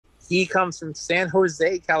He comes from San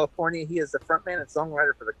Jose, California. He is the frontman and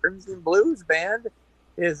songwriter for the Crimson Blues Band.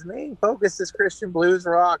 His main focus is Christian blues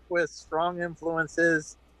rock with strong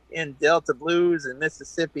influences in Delta blues and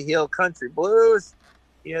Mississippi Hill country blues.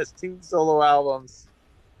 He has 2 solo albums,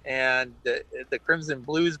 and the Crimson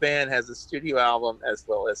Blues Band has a studio album as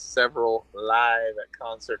well as several live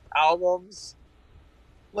concert albums.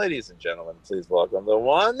 Ladies and gentlemen, please welcome the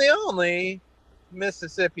one, the only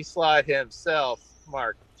Mississippi Slide himself,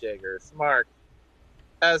 Mark Jeghers. Mark,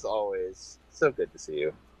 as always, so good to see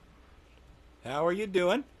you. How are you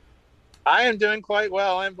doing? I am doing quite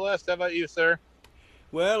well. I'm blessed. How about you, sir?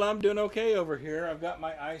 Well, I'm doing okay over here. I've got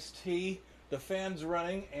my iced tea, the fan's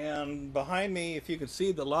running, and behind me, if you can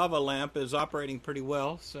see, the lava lamp is operating pretty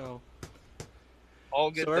well. So, all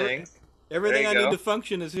good things. Everything I need to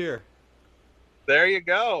function is here. There you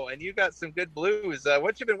go. And you got some good blues.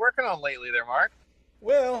 What you been working on lately there, Mark?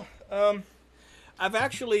 Well, I've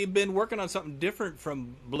actually been working on something different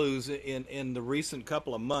from blues in the recent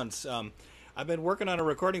couple of months. I've been working on a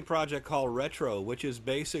recording project called Retro, which is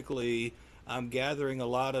basically I'm gathering a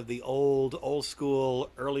lot of the old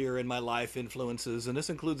school, earlier in my life influences, and this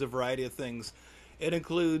includes a variety of things. It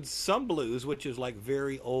includes some blues, which is like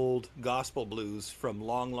very old gospel blues from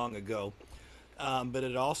long, long ago. But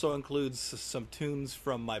it also includes some tunes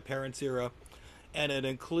from my parents' era, and it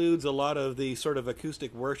includes a lot of the sort of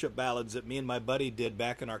acoustic worship ballads that me and my buddy did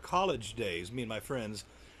back in our college days, me and my friends.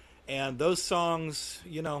 And those songs,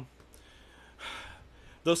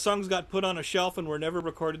 those songs got put on a shelf and were never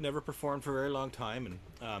recorded, never performed for a very long time.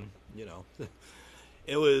 And,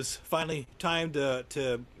 it was finally time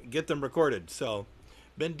to get them recorded. So,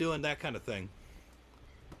 been doing that kind of thing.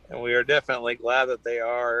 And we are definitely glad that they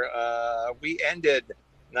are. We ended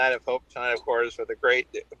Night of Hope tonight, of course, with a great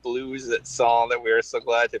blues song that we are so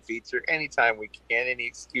glad to feature anytime we can, any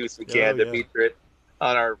excuse we can to feature it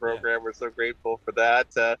on our program. Yeah. We're so grateful for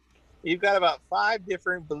that. You've got about 5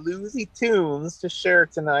 different bluesy tunes to share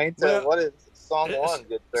tonight. Well, what is song one,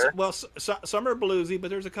 good sir? Well, some are bluesy, but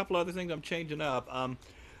there's a couple other things I'm changing up.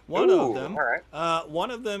 One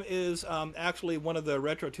of them is actually one of the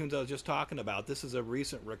retro tunes I was just talking about. This is a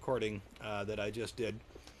recent recording that I just did.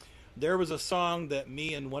 There was a song that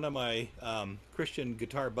me and one of my Christian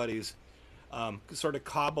guitar buddies sort of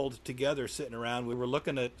cobbled together sitting around. We were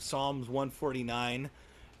looking at Psalms 149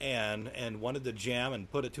 and wanted to jam and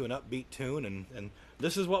put it to an upbeat tune, and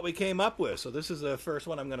this is what we came up with. So this is the first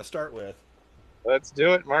one I'm going to start with. Let's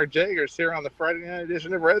do it. Mark Jeghers here on the Friday night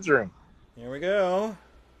edition of Red's Room. Here we go.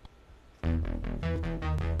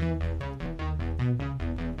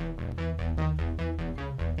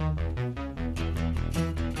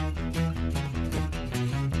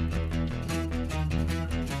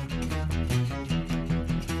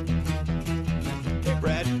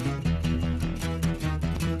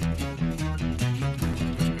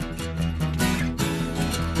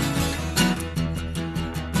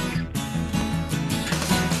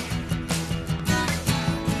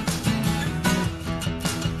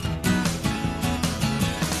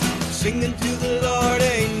 Singing to the Lord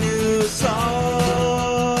a new song.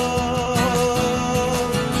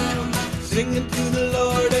 Singing to the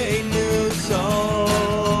Lord a new song.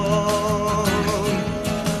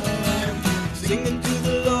 Singing to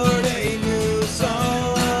the Lord a new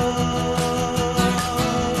song.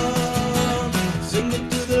 Singing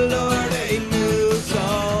to the Lord a new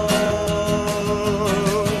song.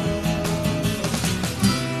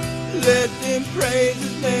 Let them praise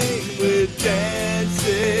His name with dancing.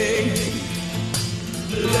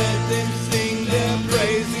 Let them sing their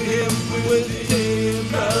praise to Him with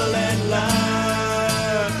timbrel and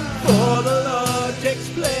lyre. For the Lord takes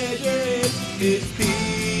pleasure in His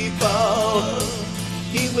people.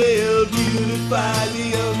 He will beautify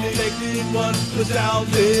the afflicted ones with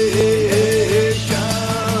salvation.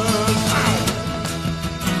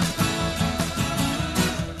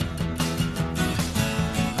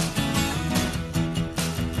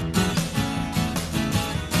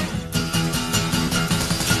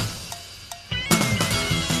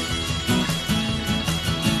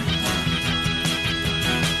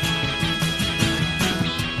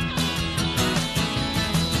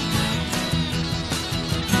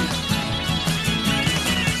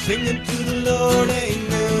 Singing to the Lord a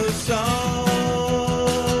new song.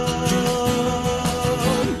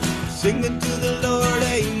 Singing to the Lord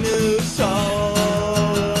a new song.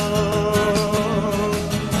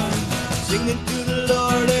 Singing to the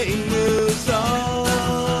Lord a new song.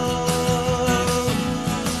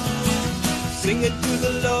 Singing to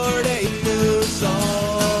the Lord a new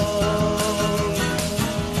song.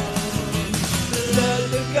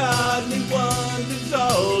 Let the godly ones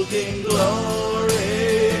exalt in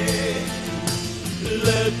glory.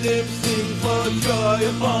 them sing for joy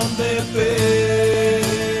upon their face.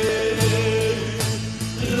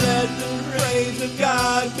 Let the praise of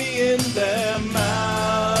God be in their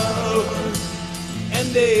mouth, and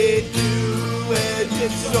they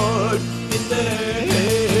two-edged sword in their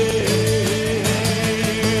hand.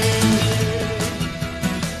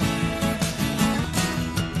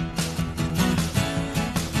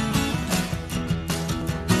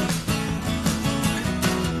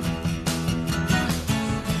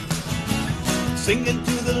 Singing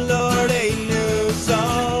to the Lord a new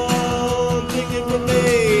song, sing it with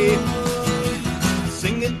me.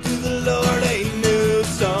 Singing to the Lord a new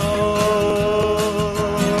song,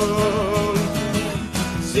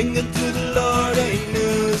 singing to the Lord a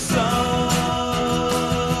new song,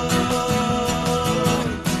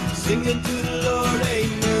 singing to the Lord a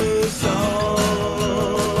new song.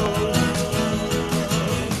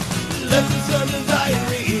 Let the sons of Zion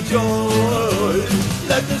rejoice.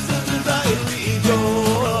 Let the sons of Zion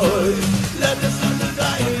rejoice. Let the sons of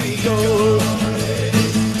Zion rejoice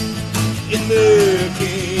in the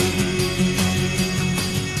King.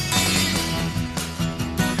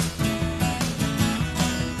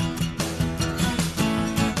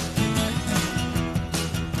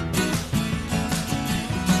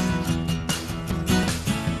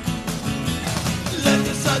 Let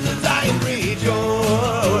the sons of Zion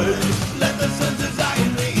rejoice. Let the sons of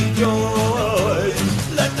Zion rejoice.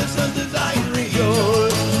 Let the sons of Zion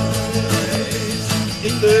rejoice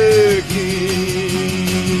in the King.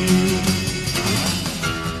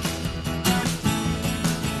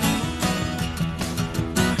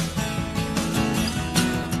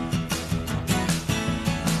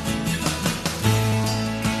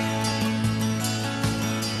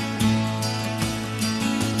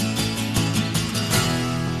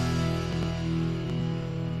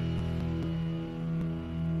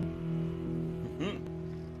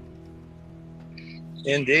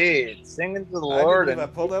 Indeed. Singing to the I Lord. believe I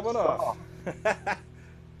pulled that one off.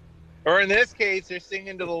 Or in this case, they're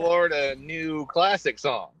singing to the Lord a new classic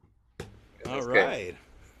song. All right.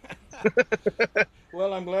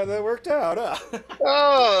 Well, I'm glad that worked out. Huh?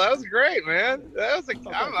 Oh, that was great, man. That was Thank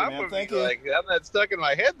you, I'm man. gonna Thank be you. like having that stuck in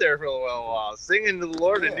my head there for a while. Singing to the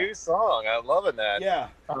Lord a Yeah. new song. I'm loving that. Yeah.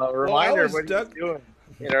 Reminder of always what he's dug- doing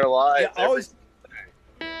in our lives. Yeah,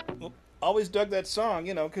 always dug that song,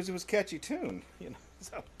 because it was a catchy tune,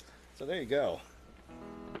 So there you go.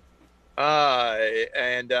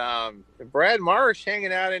 And Brad Marsh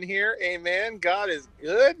hanging out in here. Amen. God is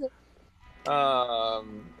good.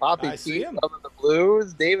 Poppy I see Keith, him. Loving the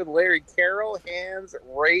Blues. David Larry Carroll, hands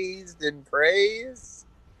raised in praise.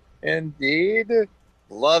 Indeed.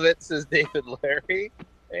 Love it, says David Larry.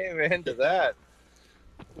 Amen to that.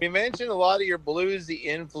 We mentioned a lot of your bluesy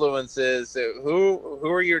influences. Who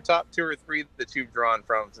are your top two or three that you've drawn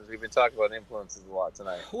from, since we've been talking about influences a lot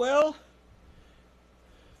tonight? Well,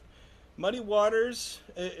 Muddy Waters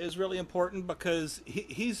is really important because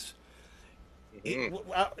he's.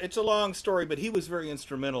 Well, it's a long story, but he was very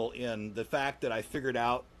instrumental in the fact that I figured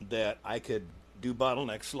out that I could do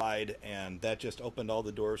bottleneck slide, and that just opened all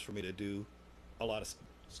the doors for me to do a lot of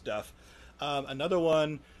stuff. Another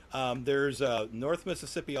one, there's North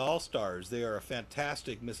Mississippi All Stars. They are a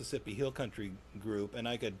fantastic Mississippi hill country group, and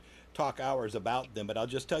I could talk hours about them, but I'll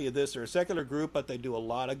just tell you this: they're a secular group, but they do a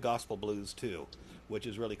lot of gospel blues too, which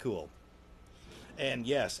is really cool. And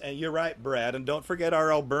yes, and you're right, Brad. And don't forget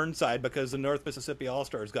R.L. Burnside, because the North Mississippi All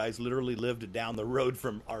Stars guys literally lived down the road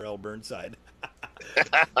from R.L. Burnside. So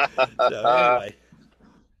anyway,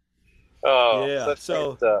 yeah. Such great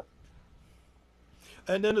So stuff.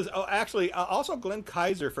 and then there's actually also Glenn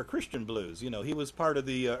Kaiser for Christian blues. He was part of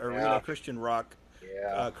the arena Christian rock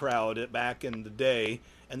Yeah. crowd back in the day,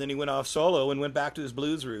 and then he went off solo and went back to his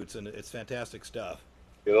blues roots, and it's fantastic stuff.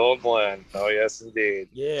 Good old Glenn. Oh, yes, indeed.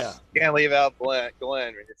 Yeah. Can't leave out Glenn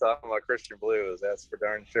when you're talking about Christian blues. That's for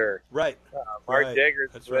darn sure. Right. Mark Right.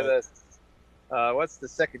 Jeghers That's is with right. us. What's the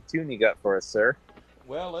second tune you got for us, sir?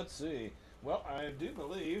 Well, let's see. Well, I do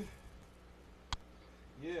believe.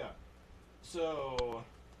 Yeah. So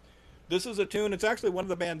this is a tune. It's actually one of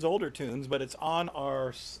the band's older tunes, but it's on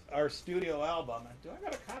our studio album. Do I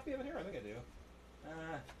got a copy of it here? I think I do.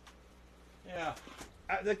 Yeah.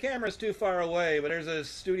 The camera's too far away, but there's a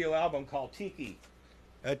studio album called Tiki.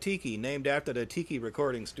 Tiki, named after the Tiki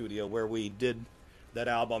recording studio where we did that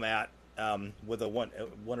album at, with a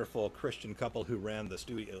wonderful Christian couple who ran the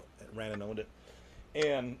studio, ran and owned it.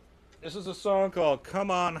 And this is a song called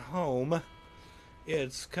 "Come On Home."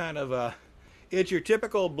 It's kind of it's your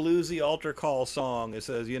typical bluesy altar call song. It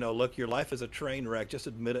says, look, your life is a train wreck. Just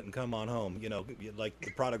admit it and come on home. Like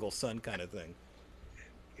the prodigal son kind of thing.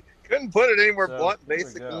 couldn't put it any more So, blunt, here we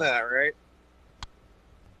basic go. than that, right?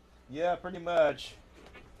 Yeah, pretty much.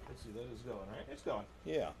 Let's see, that is going, right? It's going.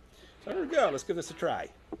 Yeah. So here we go. Let's give this a try.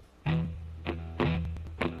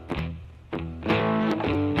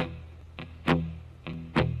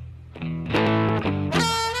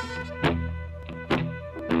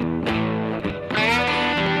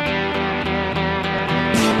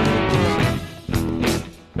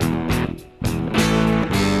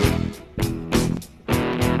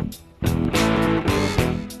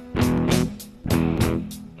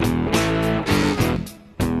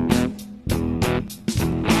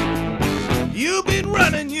 You've been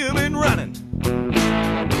running, you've been running.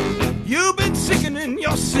 You've been sickening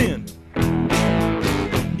your sin.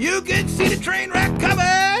 You can see the train wreck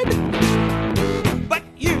coming, but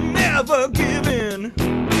you never give in.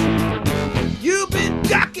 You've been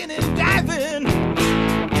ducking and diving,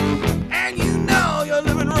 and you know you're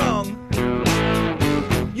living wrong.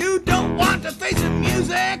 You don't want to face the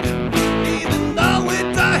music, even though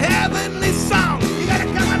it's a heavenly song. You gotta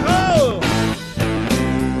come at home.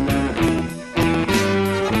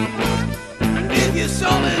 If your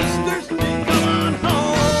soul is thirsty, come on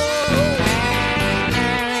home.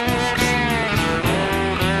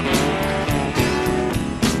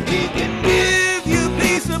 He can give you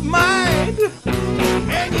peace of mind,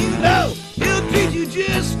 and you know he'll treat you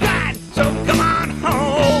just fine. So come on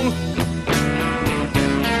home.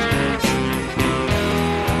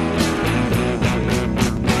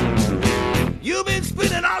 You've been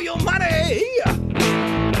spending all your money.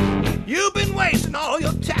 You've been wasting all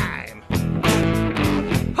your time.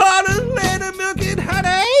 Harder than a milk and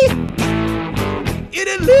honey, it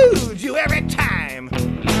eludes you every time.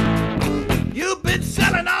 You've been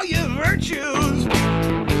selling all your virtues,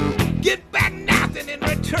 get back nothing in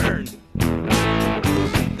return.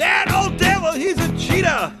 That old devil, he's a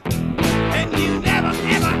cheater, and you never,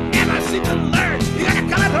 ever, ever seem to learn. You gotta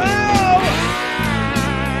come at home.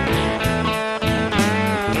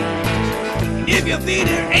 If your feet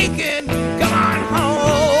are aching, come on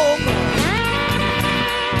home.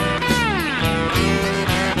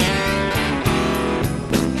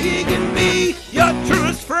 He can be your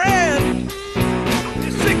truest friend,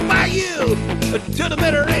 stick by you to the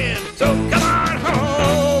bitter end. So come on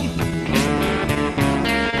home.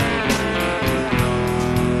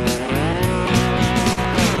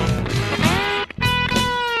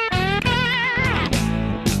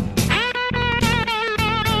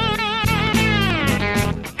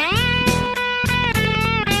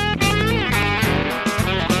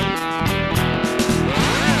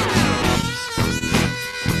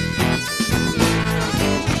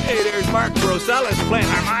 Hey, there's Mark Rosales playing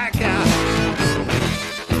harmonica.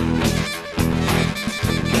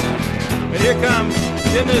 And here comes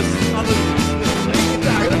Dennis on the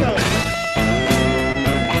guitar. Here we go.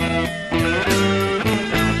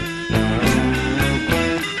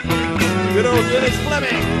 Good old Dennis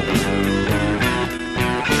Fleming.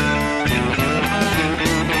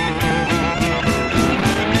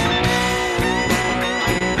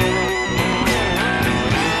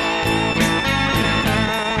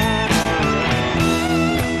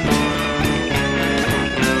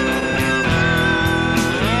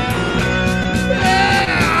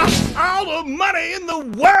 Yeah! All the money in the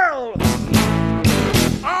world,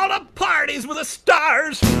 all the parties with the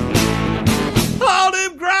stars, all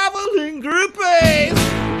them groveling groupies,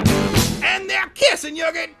 and they're kissing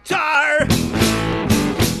your guitar.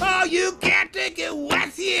 Oh, you can't take it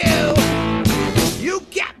with you. You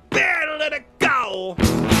got better let it go.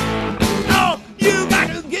 Oh, you got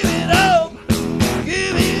to give it up.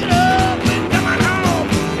 Give it up and come on home.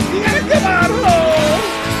 You gotta come on home.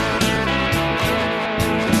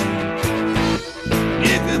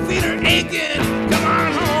 If your feet are aching, come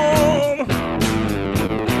on home.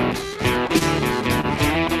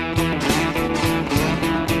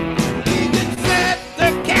 You can set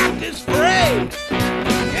the captives free.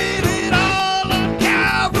 Give it all on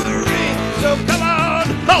Calvary. So come on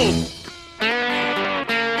home.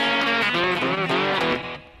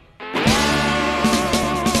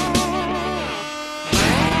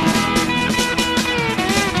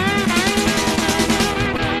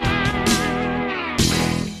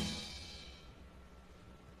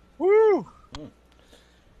 Woo!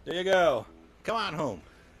 There you go. Come on home.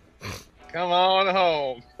 Come on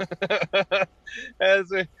home.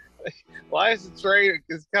 As a license rate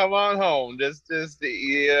is come on home. Just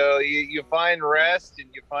you find rest and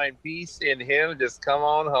you find peace in Him. Just come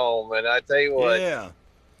on home. And I tell you what, Yeah.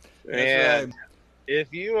 man, right.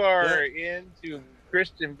 if you are into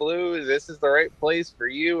Christian blues, this is the right place for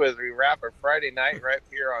you. As we wrap a Friday night right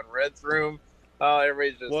here on Red's Room.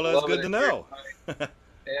 Everybody's just Well, that's loving good to it know. here tonight.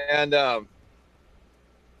 And I'll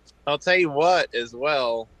tell you what as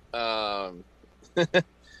well.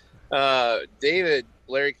 David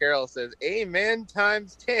Larry Carroll says, "Amen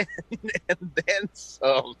times 10 and then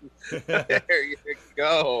some." There you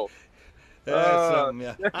go. That's something.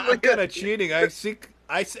 Yeah, I'm kind of Definitely. cheating. I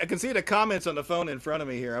can see the comments on the phone in front of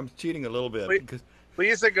me here. I'm cheating a little bit because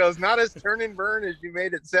Lisa goes, "Not as turn and burn as you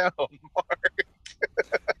made it sound." well,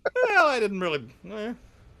 I didn't really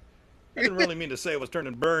mean to say it was turn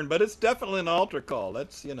and burn, but it's definitely an altar call.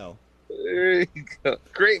 That's There you go.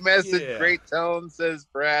 Great message, yeah, great tone, says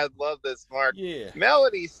Brad. Love this, Mark. yeah.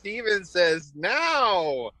 Melody Stevens says,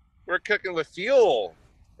 "Now we're cooking with fuel.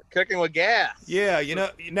 We're cooking with gas." Yeah, Yes, you know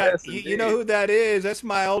indeed. who that is? That's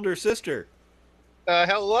my older sister.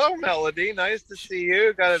 Hello, Melody. Nice to see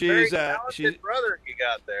you. Got a very She's talented brother you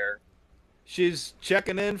got there. she's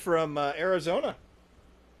checking in from Arizona.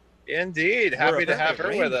 Indeed. Where Happy to apparently have it her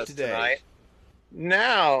with rained us today. tonight.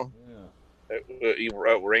 Now,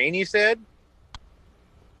 rain, you said?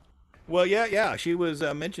 Well, yeah. She was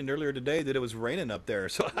mentioned earlier today that it was raining up there,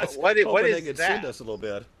 so I was What hoping they is could send that? us a little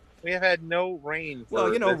bit. We have had no rain Well,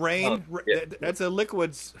 for this month. rain. Yeah. That's a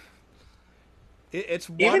liquids. It's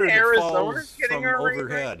Even water that Arizona's falls getting from our rain right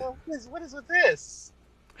overhead. now. What is with this?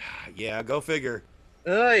 Yeah, go figure.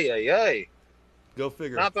 Ay, ay, ay. Go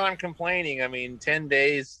figure. Not that I'm complaining. I mean, 10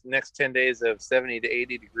 days, next 10 days of 70 to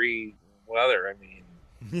 80 degree weather. I mean,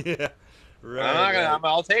 Yeah, right. I'm not gonna. Right.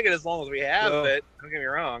 I'll take it as long as we have Well, it. Don't get me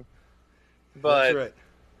wrong. that's But right.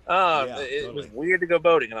 Yeah, it was totally. weird to go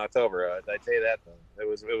boating in October. I tell you that thing. It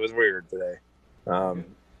was weird today.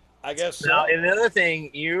 I guess so. Now, and another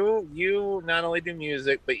thing, you not only do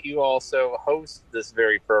music, but you also host this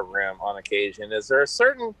very program on occasion. Is there a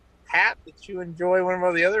certain hat that you enjoy one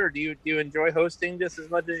or the other, or do you enjoy hosting just as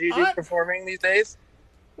much as you do I, performing these days?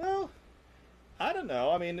 well, I don't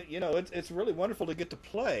know. I mean, it's really wonderful to get to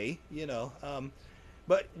play.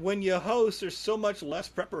 But when you host, there's so much less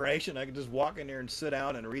preparation. I can just walk in there and sit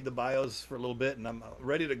down and read the bios for a little bit, and I'm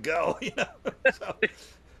ready to go.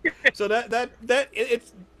 So, so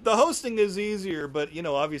it's the hosting is easier, but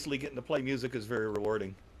obviously getting to play music is very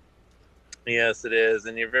rewarding. Yes, it is,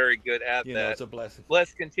 and you're very good at that. It's a blessing.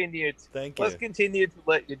 Let's continue. Thank Let's you. continue to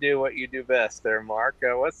let you do what you do best, there, Mark.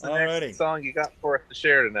 What's the Alrighty. next song you got for us to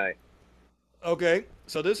share tonight? Okay,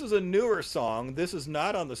 so this is a newer song. This is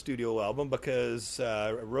not on the studio album because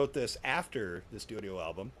I wrote this after the studio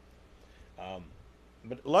album.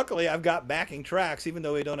 But luckily, I've got backing tracks, even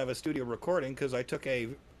though we don't have a studio recording, because I took a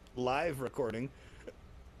live recording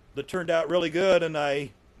that turned out really good, and I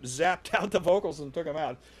zapped out the vocals and took them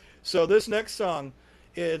out. So this next song,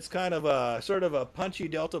 it's kind of a sort of a punchy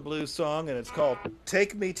Delta blues song, and it's called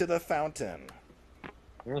 "Take Me to the Fountain."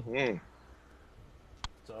 Mm-hmm.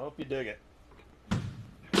 So I hope you dig it.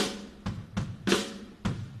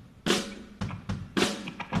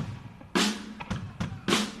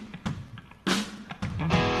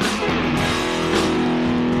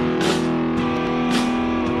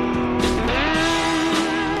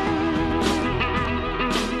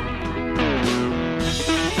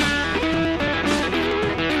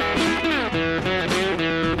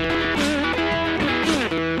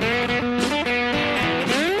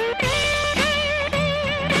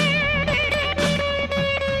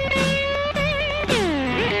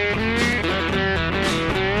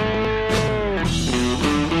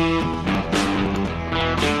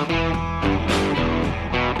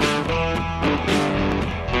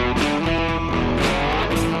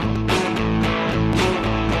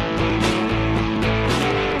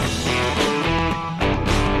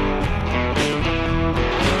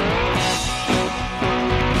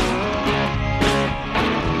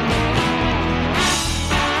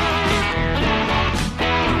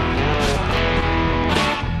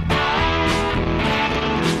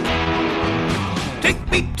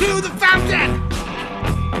 To the fountain,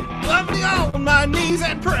 love me on my knees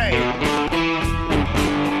and pray.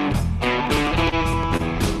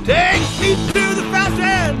 Take me to the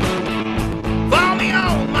fountain, fall me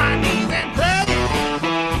on my knees and pray.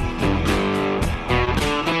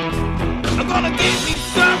 I'm gonna give me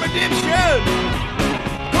some redemption,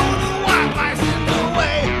 gonna wipe my sins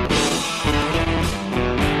away.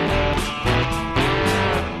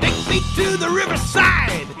 Take me to the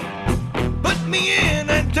riverside, put me in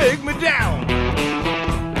and take me down.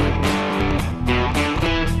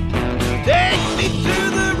 Take me to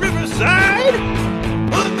the riverside,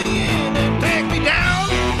 put me in and take me down.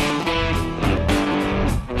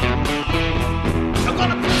 I'm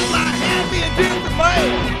gonna put my hand be a different way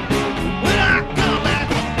when I come back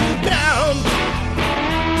down.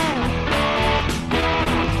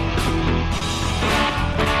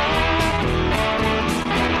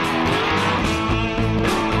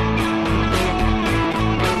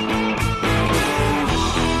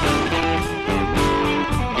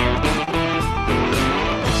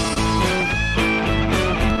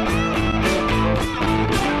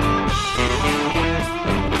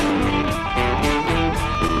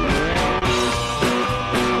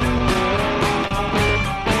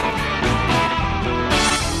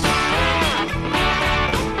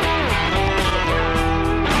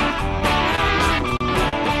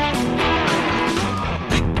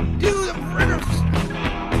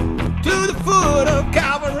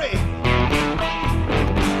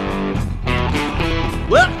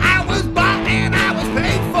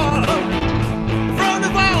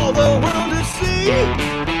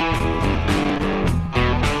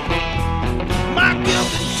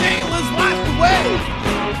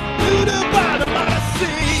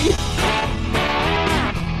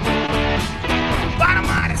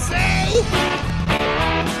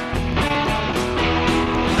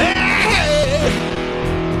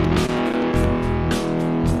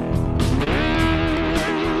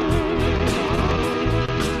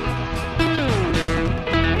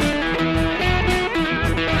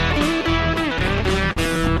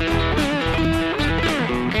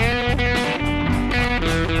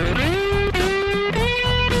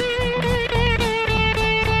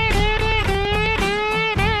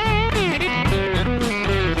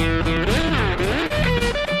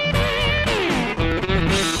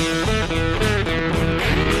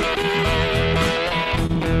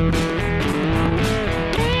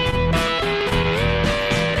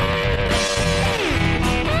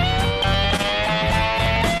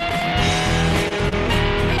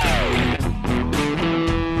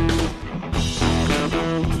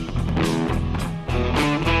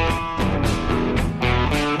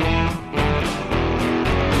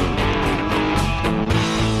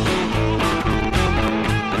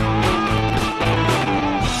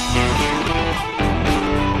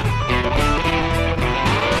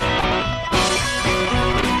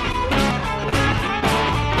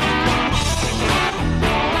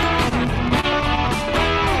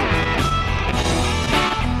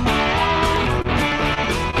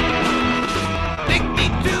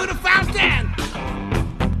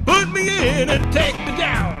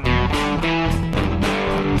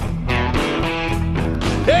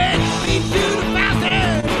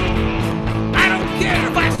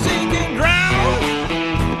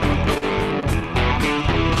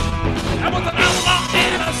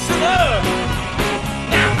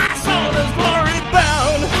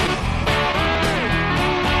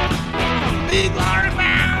 Be glory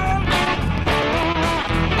bound.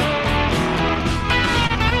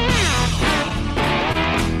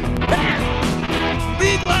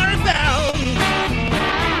 Be glory bound.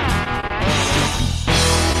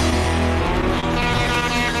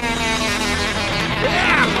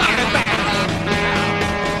 Yeah, glory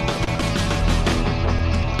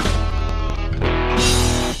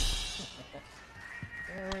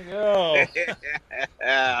There we go.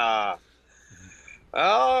 Yeah.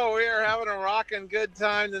 Oh, we are having a rocking good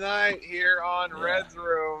time tonight here on Yeah. Red's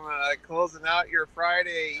Room, closing out your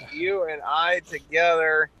Friday, you and I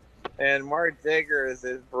together, and Mark Jeghers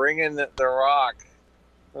is bringing the rock.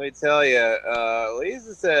 Let me tell you,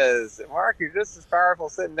 Lisa says, Mark, you're just as powerful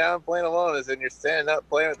sitting down playing alone as when you're standing up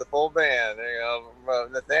playing with the full band. There you go.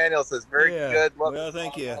 Nathaniel says, very Yeah. good. Love Well, the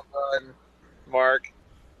thank song. you. Well done, Mark.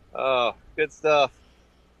 Oh, good stuff.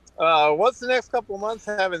 What's the next couple of months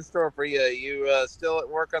have in store for you? You still at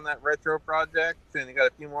work on that retro project, and you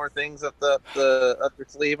got a few more things up your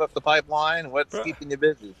sleeve, up the pipeline. What's keeping you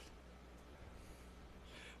busy?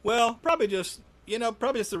 Well, probably just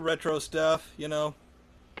the retro stuff.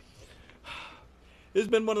 It's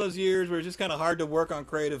been one of those years where it's just kind of hard to work on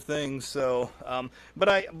creative things. So,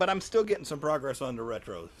 but I'm still getting some progress on the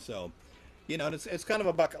retro. So, it's kind of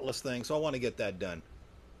a bucket list thing. So I want to get that done.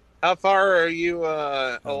 How far are you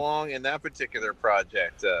along in that particular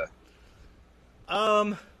project?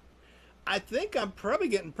 I think I'm probably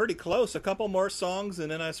getting pretty close. A couple more songs,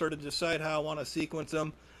 and then I sort of decide how I want to sequence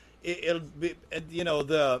them. It'll be,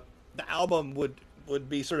 the album would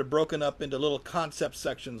be sort of broken up into little concept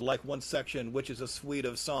sections, like one section which is a suite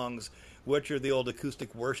of songs, which are the old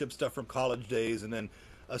acoustic worship stuff from college days, and then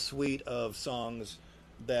a suite of songs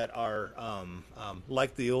that are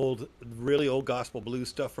like the really old gospel blues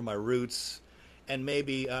stuff from my roots, and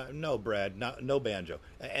maybe no Brad, no banjo,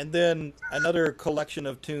 and then another collection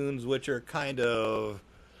of tunes which are kind of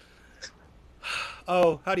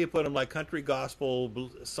how do you put them, like country gospel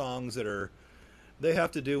songs they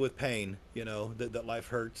have to do with pain, that life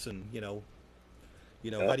hurts, and how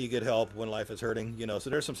do you get help when life is hurting,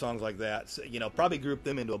 so there's some songs like that, so, probably group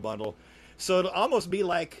them into a bundle, so it'll almost be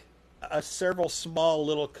like several small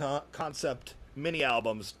little concept mini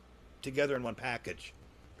albums together in one package.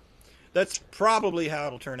 That's probably how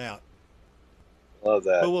it'll turn out. Love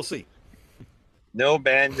that. But we'll see. No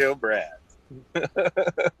banjo, Brad.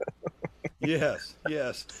 Yes.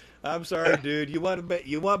 I'm sorry, dude. You want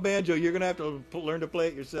banjo? You're gonna have to learn to play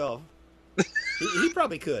it yourself. He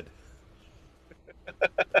probably could.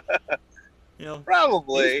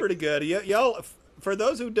 Probably. He's pretty good. Y'all, for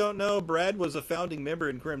those who don't know, Brad was a founding member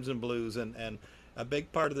in Crimson Blues, and a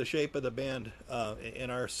big part of the shape of the band,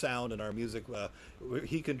 in our sound and our music.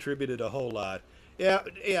 He contributed a whole lot. Yeah,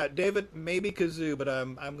 David, maybe kazoo, but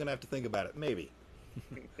I'm gonna have to think about it. Maybe.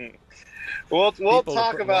 We'll People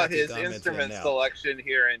talk are about wacky his comments instrument in now. selection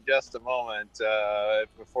here in just a moment,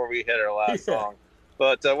 before we hit our last Yeah. song.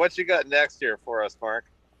 But what you got next here for us, Mark?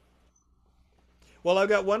 Well, I've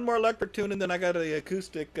got one more electric tune, and then I got an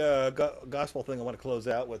acoustic gospel thing I want to close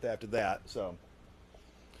out with after that. So,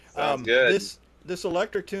 Sounds good. This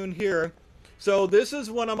electric tune here. So this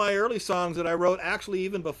is one of my early songs that I wrote, actually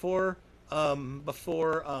even before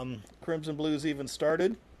Crimson Blues even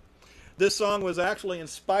started. This song was actually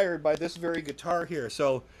inspired by this very guitar here.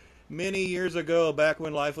 So many years ago, back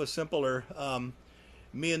when life was simpler,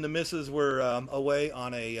 me and the missus were away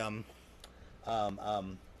on an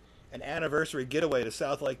anniversary getaway to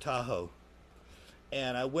South Lake Tahoe,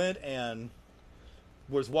 and I went and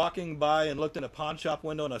was walking by and looked in a pawn shop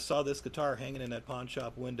window, and I saw this guitar hanging in that pawn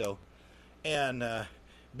shop window, and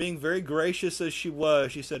being very gracious as she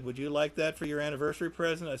was, she said, "Would you like that for your anniversary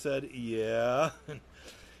present?" I said, "Yeah."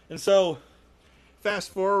 And so fast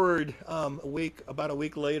forward about a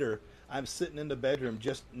week later, I'm sitting in the bedroom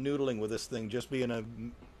just noodling with this thing, just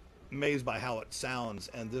being amazed by how it sounds,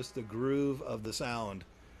 and the groove of the sound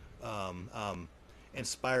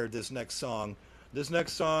inspired this next song. This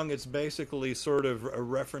next song, it's basically sort of a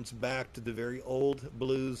reference back to the very old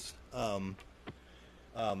blues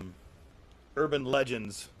urban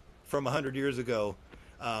legends from 100 years ago.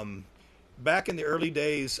 Back in the early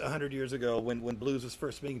days, 100 years ago, when blues was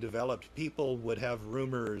first being developed, people would have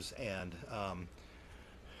rumors and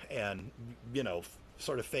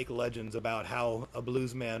sort of fake legends about how a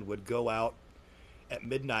blues man would go out at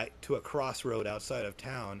midnight to a crossroad outside of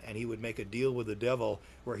town, and he would make a deal with the devil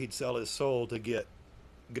where he'd sell his soul to get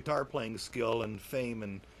guitar playing skill and fame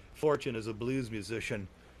and fortune as a blues musician.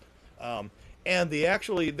 And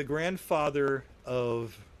the grandfather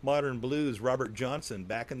of modern blues, Robert Johnson,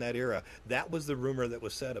 back in that era, that was the rumor that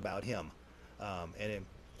was said about him.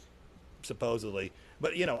 supposedly.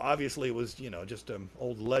 But obviously it was just an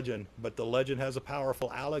old legend. But the legend has a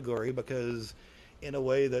powerful allegory because, in a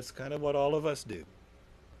way, that's kind of what all of us do.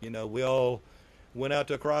 We all went out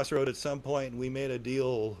to a crossroad at some point and we made a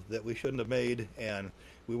deal that we shouldn't have made, and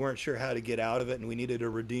we weren't sure how to get out of it, and we needed a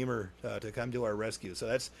redeemer to come to our rescue. So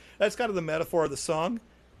that's kind of the metaphor of the song,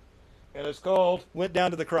 and it's called "Went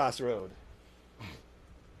Down to the Crossroad."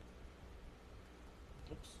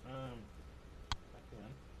 Oops. Back in.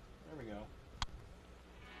 There we go.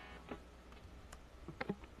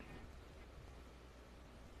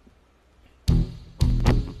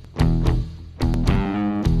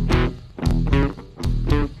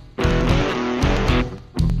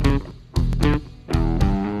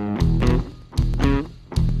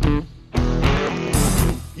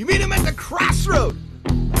 You meet him at the crossroad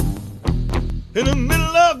in the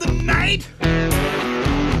middle of the night.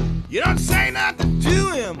 You don't say nothing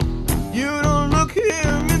to him. You don't look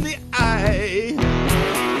him in the eye.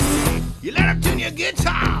 You let him tune your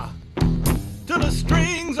guitar till the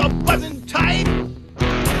strings are buzzing tight.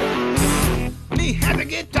 And he has a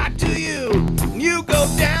guitar to you, and you go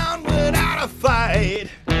down without a fight.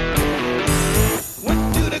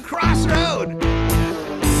 Went to the crossroad,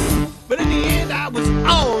 but in the end I was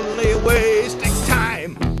only wasting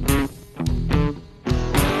time.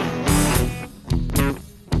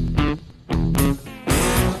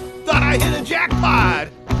 Thought I hit a jackpot,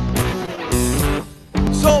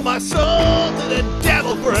 sold my soul to the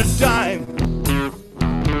devil for a dime.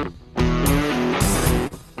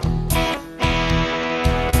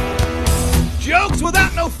 Jokes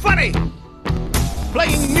without no funny,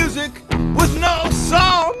 playing music with no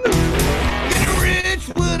song, getting rich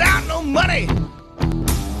without no money,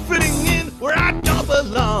 fitting in where I don't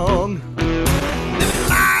belong, living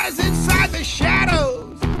lies inside the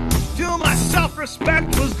shadows till my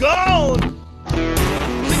self-respect was gone,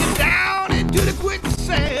 sinking down into the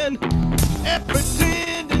quicksand and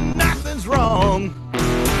pretending nothing's wrong.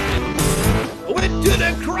 I went to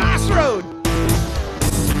the crossroad,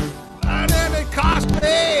 and it cost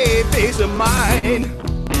me peace of mind.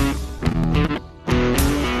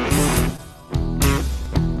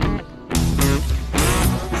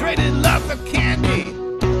 Traded love for candy,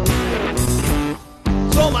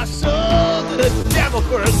 sold my soul to the devil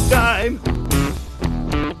for a dime.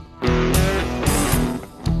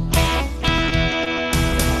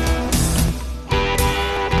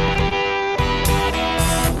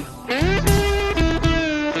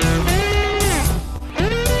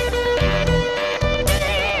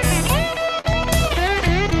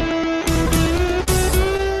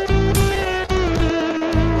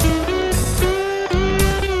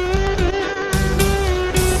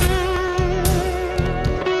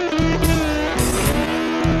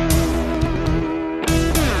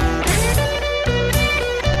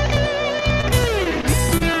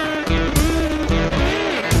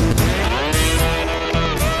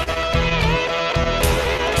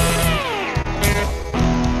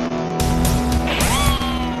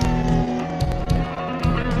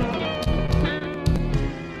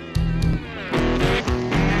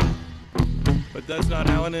 But that's not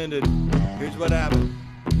how it ended. Here's what happened.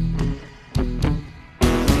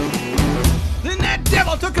 Then that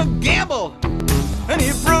devil took a gamble, and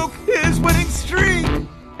he broke his winning streak.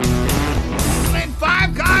 Playing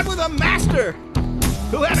 5 card with a master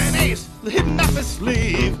who had an ace hidden up his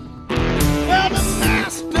sleeve. Well, the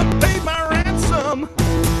master paid my ransom.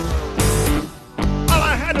 All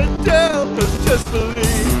I had to do was just believe.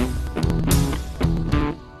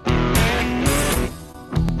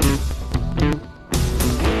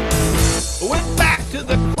 Went back to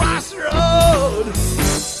the crossroad.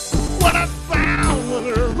 What I found was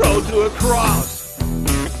a road to a cross.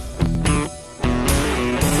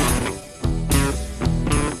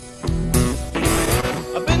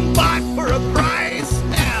 I've been bought for a price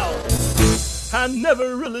now. I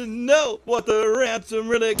never really know what the ransom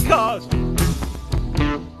really cost.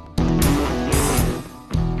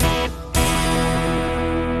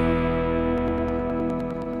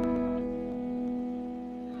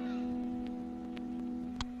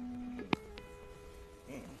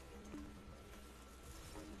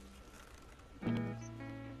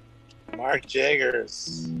 Mark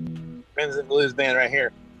Jeghers, Crimson Blues Band right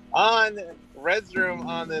here on Red's Room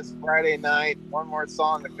on this Friday night. One more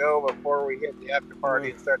song to go before we hit the after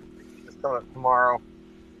party and start the coming up tomorrow.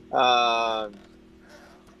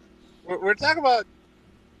 We're talking about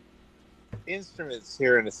instruments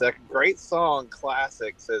here in a second. Great song,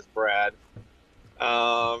 classic, says Brad.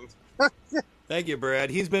 Thank you,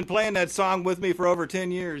 Brad. He's been playing that song with me for over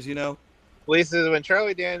 10 years, you know. Lisa, when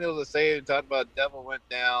Charlie Daniels was saying talked about Devil Went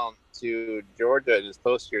Down to Georgia in his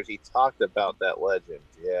post years, he talked about that legend.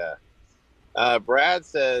 Yeah. Brad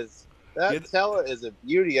says that Yeah, Tella is a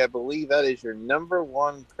beauty. I believe that is your number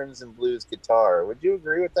one Crimson Blues guitar. Would you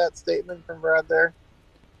agree with that statement from Brad there?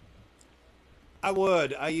 I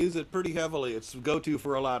would. I use it pretty heavily. It's go-to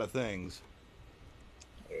for a lot of things.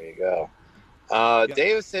 There you go. Yeah.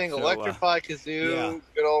 Dave is saying So, electrify yeah. kazoo,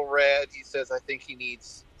 good old Red. He says I think he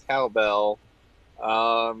needs cowbell.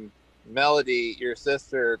 Melody, your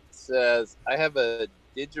sister says I have a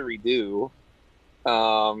didgeridoo.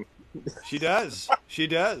 Um, She does. She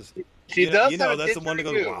does. she does You have know a that's the one that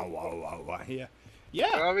goes didgeridoo. wow, wow, wow, wow. Yeah. Yeah.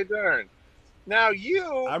 I'll be darned. Now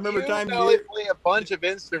I remember you times not only here. play a bunch of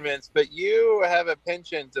instruments, but you have a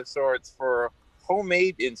penchant of sorts for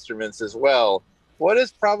homemade instruments as well. What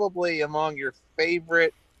is probably among your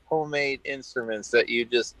favorite homemade instruments that you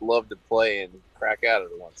just love to play and crack out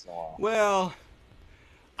every once in a while? Well,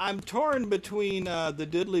 I'm torn between the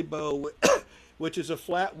diddley bow, which is a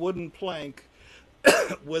flat wooden plank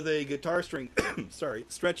with a guitar string, sorry,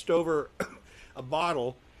 stretched over a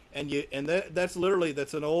bottle, and that's literally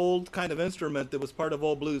that's an old kind of instrument that was part of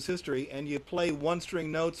old blues history, and you play one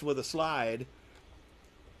string notes with a slide,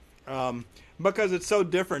 because it's so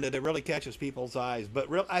different that it really catches people's eyes. But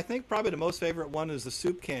I think probably the most favorite one is the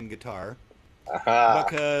soup can guitar Aha.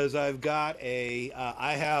 because I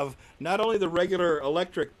have not only the regular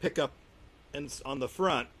electric pickup on the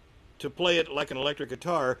front to play it like an electric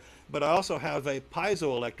guitar, but I also have a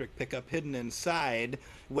piezoelectric pickup hidden inside,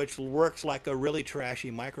 which works like a really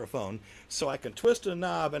trashy microphone. So I can twist a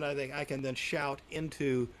knob, and I think I can then shout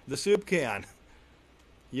into the soup can,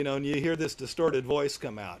 and you hear this distorted voice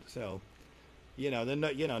come out. So, then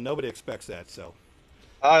nobody expects that.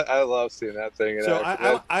 I love seeing that thing in So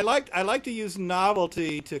action. That, I like to use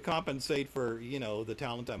novelty to compensate for the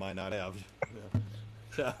talent I might not have.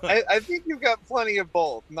 So, I think you've got plenty of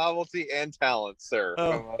both novelty and talent, sir. I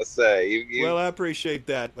oh, must say well, I appreciate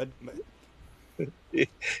that, you,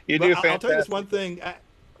 you but do I'll tell you this fantastic. one thing.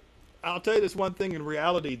 I'll tell you this one thing. In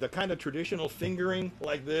reality, the kind of traditional fingering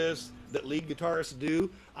like this that lead guitarists do,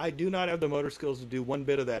 I do not have the motor skills to do one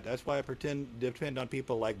bit of that. That's why I depend on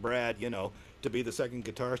people like Brad, to be the second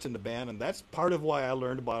guitarist in the band, and that's part of why I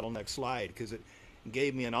learned bottleneck slide because it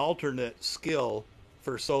gave me an alternate skill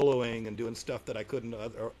for soloing and doing stuff that I couldn't,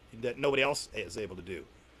 or that nobody else is able to do.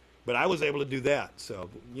 But I was able to do that. So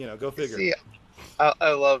go figure. See,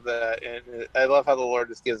 I love that, and I love how the Lord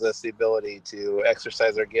just gives us the ability to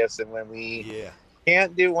exercise our gifts. And when we Yeah.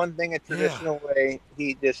 can't do one thing a Yeah. traditional way,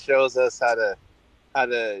 He just shows us how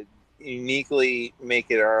to uniquely make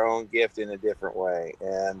it our own gift in a different way.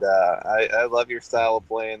 And I love your style of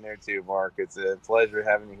playing there too, Mark. It's a pleasure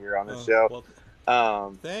having you here on the show. Well,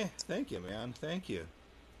 Um, thank you, man. Thank you.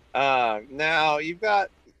 now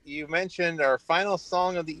you mentioned our final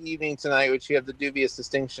song of the evening tonight, which you have the dubious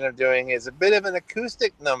distinction of doing, is a bit of an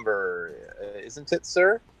acoustic number, isn't it,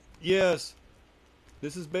 sir? Yes,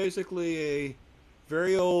 this is basically a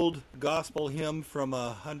very old gospel hymn from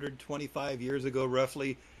 125 years ago,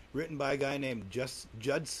 roughly, written by a guy named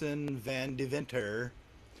Judson Van Deventer.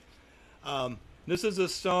 This is a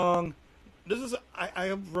song.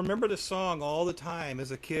 I remember the song all the time as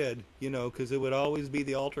a kid, because it would always be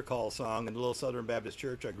the altar call song in the little Southern Baptist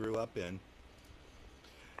church I grew up in.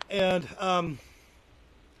 And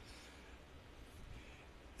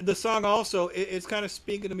the song also, it's kind of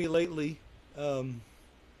speaking to me lately. But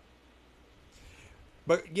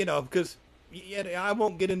because I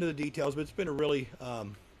won't get into the details, but it's been a really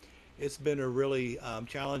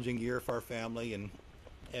challenging year for our family,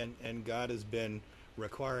 and God has been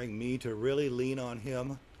requiring me to really lean on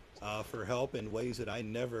Him for help in ways that I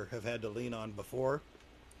never have had to lean on before.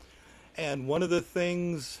 And one of the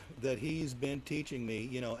things that He's been teaching me,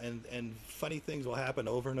 and funny things will happen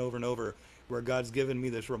over and over and over, where God's given me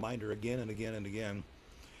this reminder again and again and again,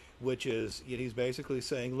 which is He's basically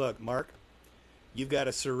saying, "Look, Mark, you've got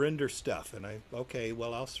to surrender stuff." And okay,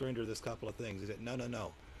 well, I'll surrender this couple of things. He said, no, no,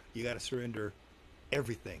 no. You got to surrender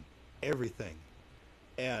everything, everything.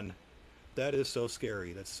 And that is so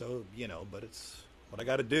scary. That's so, but it's what I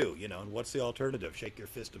got to do, and what's the alternative? Shake your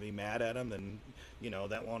fist and be mad at him, and,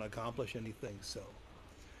 that won't accomplish anything. So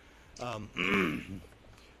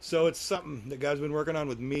it's something that God's been working on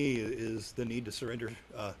with me is the need to surrender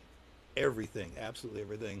everything, absolutely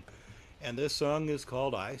everything. And this song is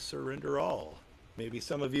called I Surrender All. Maybe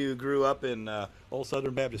some of you who grew up in old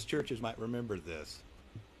Southern Baptist churches might remember this.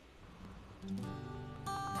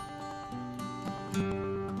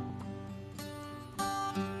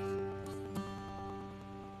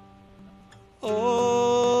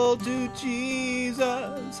 All to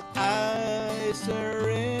Jesus I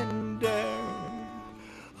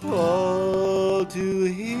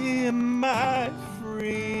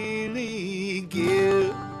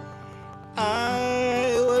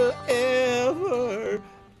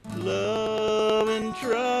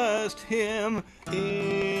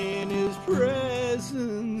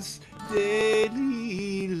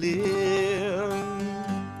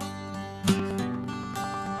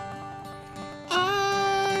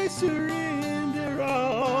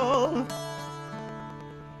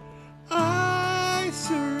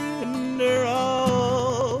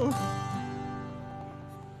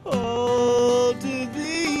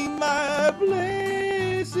my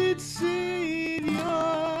blessed Savior,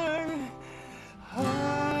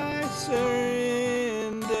 I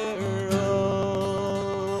surrender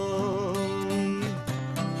all.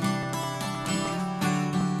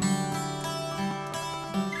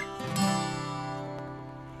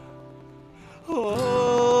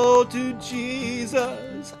 Oh, to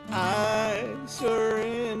Jesus I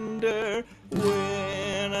surrender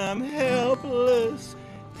when I'm helpless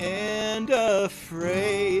and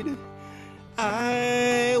afraid.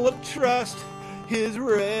 I will trust his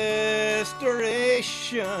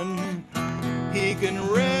restoration. He can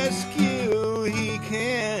rescue, he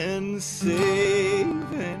can save.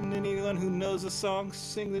 And anyone who knows the song,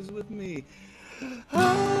 sing this with me.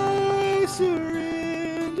 I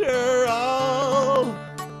surrender all.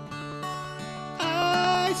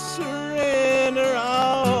 I surrender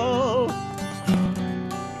all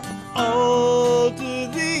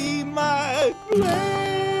to thee, my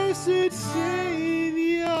blessed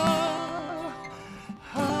Savior.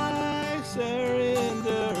 I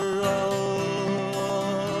surrender all.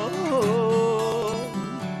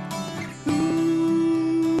 Ooh.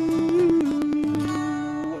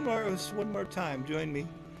 One more time, join me.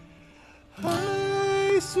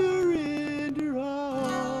 I surrender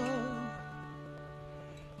all.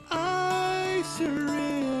 I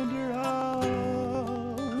surrender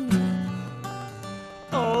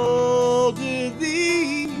all to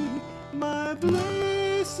thee, my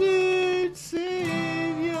blessed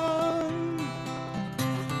Savior.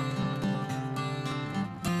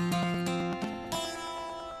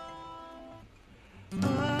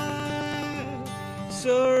 I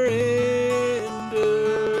surrender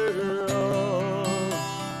all.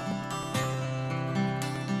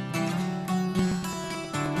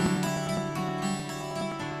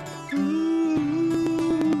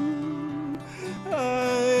 Ooh,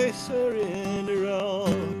 I surrender all.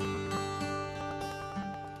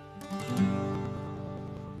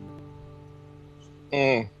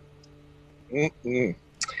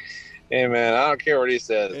 Amen. I don't care what he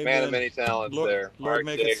says. Amen. Man of many talents there. Lord,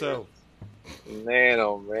 make it so. Man,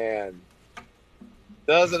 oh man.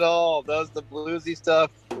 Does it all. Does the bluesy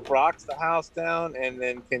stuff, rocks the house down, and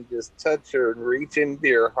then can just touch or reach into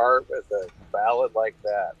your heart with a ballad like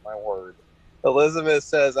that. My word. Elizabeth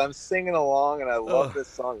says, I'm singing along and I love this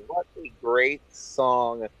song. What a great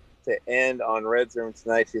song to end on Red's Room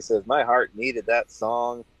tonight. She says, my heart needed that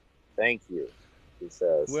song. Thank you, she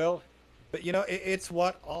says. Well, but you know, it's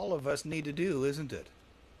what all of us need to do, isn't it?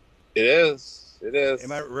 It is. It is.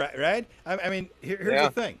 Am I right? I mean, here's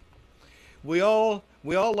the thing. We all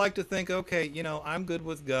like to think, okay, you know, I'm good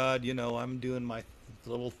with God. You know, I'm doing my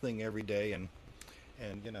little thing every day, and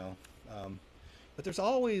you know, but there's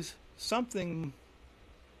always something,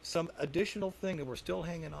 some additional thing that we're still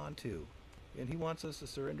hanging on to, and He wants us to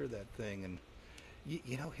surrender that thing, and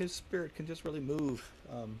you know, His Spirit can just really move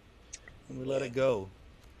when we let it go.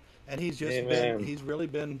 And He's really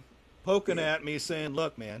been poking at me, saying,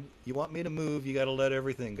 "Look, man, you want me to move? You got to let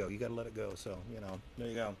everything go. You got to let it go." So, you know, there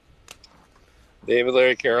you go. David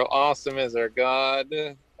Larry Carroll, awesome is our God.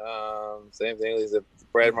 Same thing as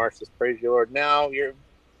Brad Marsh says, praise you, Lord. Now,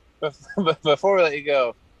 before we let you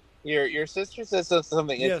go, your sister says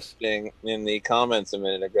something interesting in the comments a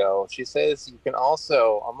minute ago. She says you can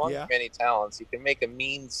also, among many talents, you can make a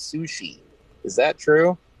mean sushi. Is that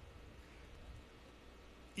true?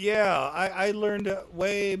 Yeah, I learned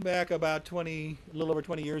way back about a little over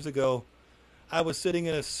 20 years ago. I was sitting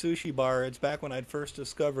in a sushi bar. It's back when I'd first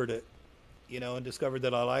discovered it, you know, and discovered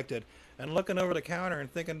that I liked it. And looking over the counter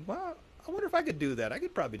and thinking, well, I wonder if I could do that. I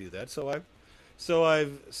could probably do that. So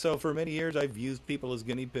for many years I've used people as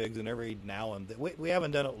guinea pigs, and every now and then we haven't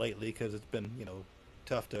done it lately because it's been, you know,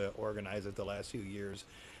 tough to organize it the last few years.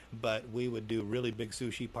 But we would do really big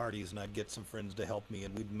sushi parties, and I'd get some friends to help me,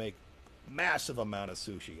 and we'd make massive amount of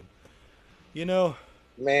sushi. You know,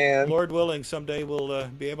 man, Lord willing, someday we'll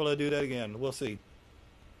be able to do that again. We'll see.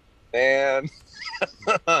 Man,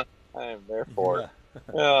 I am there for it.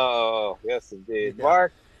 Oh, yes, indeed. Yeah.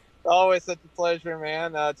 Mark, always such a pleasure,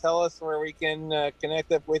 man. Tell us where we can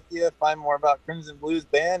connect up with you, find more about Crimson Blues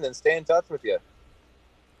Band, and stay in touch with you.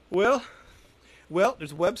 Well,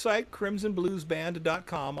 there's a website,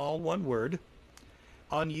 crimsonbluesband.com, all one word.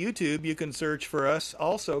 On YouTube, you can search for us,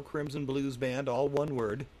 also Crimson Blues Band, all one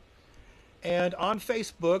word. And on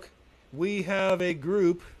Facebook, we have a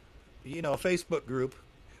group, you know, a Facebook group,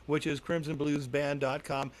 which is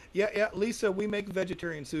crimsonbluesband.com. Yeah, Lisa, we make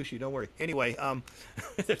vegetarian sushi, don't worry. Anyway,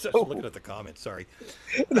 just looking at the comments, sorry.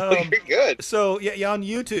 You're good. So, on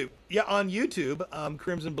YouTube,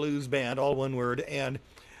 Crimson Blues Band, all one word. And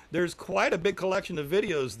there's quite a big collection of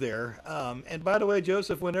videos there. And by the way,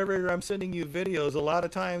 Joseph, whenever I'm sending you videos, a lot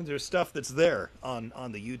of times there's stuff that's there on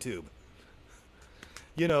the YouTube.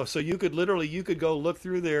 You know, so you could go look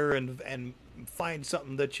through there and find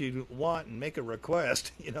something that you want and make a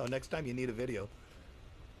request. You know, next time you need a video.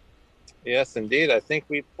 Yes, indeed. I think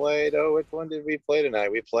we played. Oh, which one did we play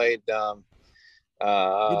tonight? We played. You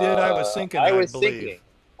did. I was thinking. I believe.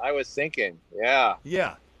 I was thinking. Yeah.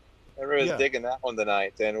 Yeah. Everyone's digging that one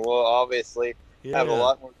tonight, and we'll obviously have a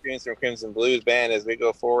lot more tunes from Crimson Blues Band as we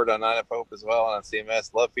go forward on Nine of Hope as well on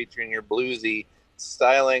CMS. Love featuring your bluesy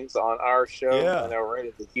stylings on our show. Yeah. I know Red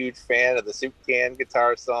is a huge fan of the soup can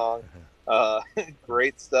guitar song.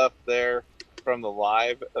 Great stuff there from the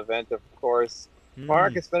live event, of course.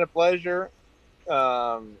 Mark, it's been a pleasure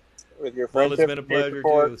with your friendship. Well, it's been a pleasure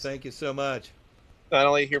too. Thank you so much. Not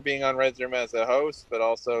only here being on Red Room as a host, but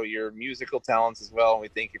also your musical talents as well. And we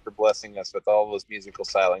thank you for blessing us with all those musical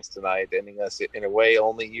stylings tonight, ending us in a way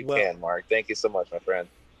only you can, Mark. Thank you so much, my friend.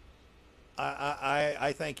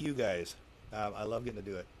 I thank you guys. I love getting to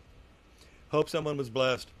do it. Hope someone was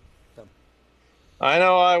blessed. I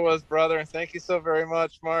know I was, brother. Thank you so very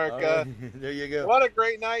much, Mark. There you go. What a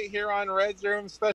great night here on Red's Room.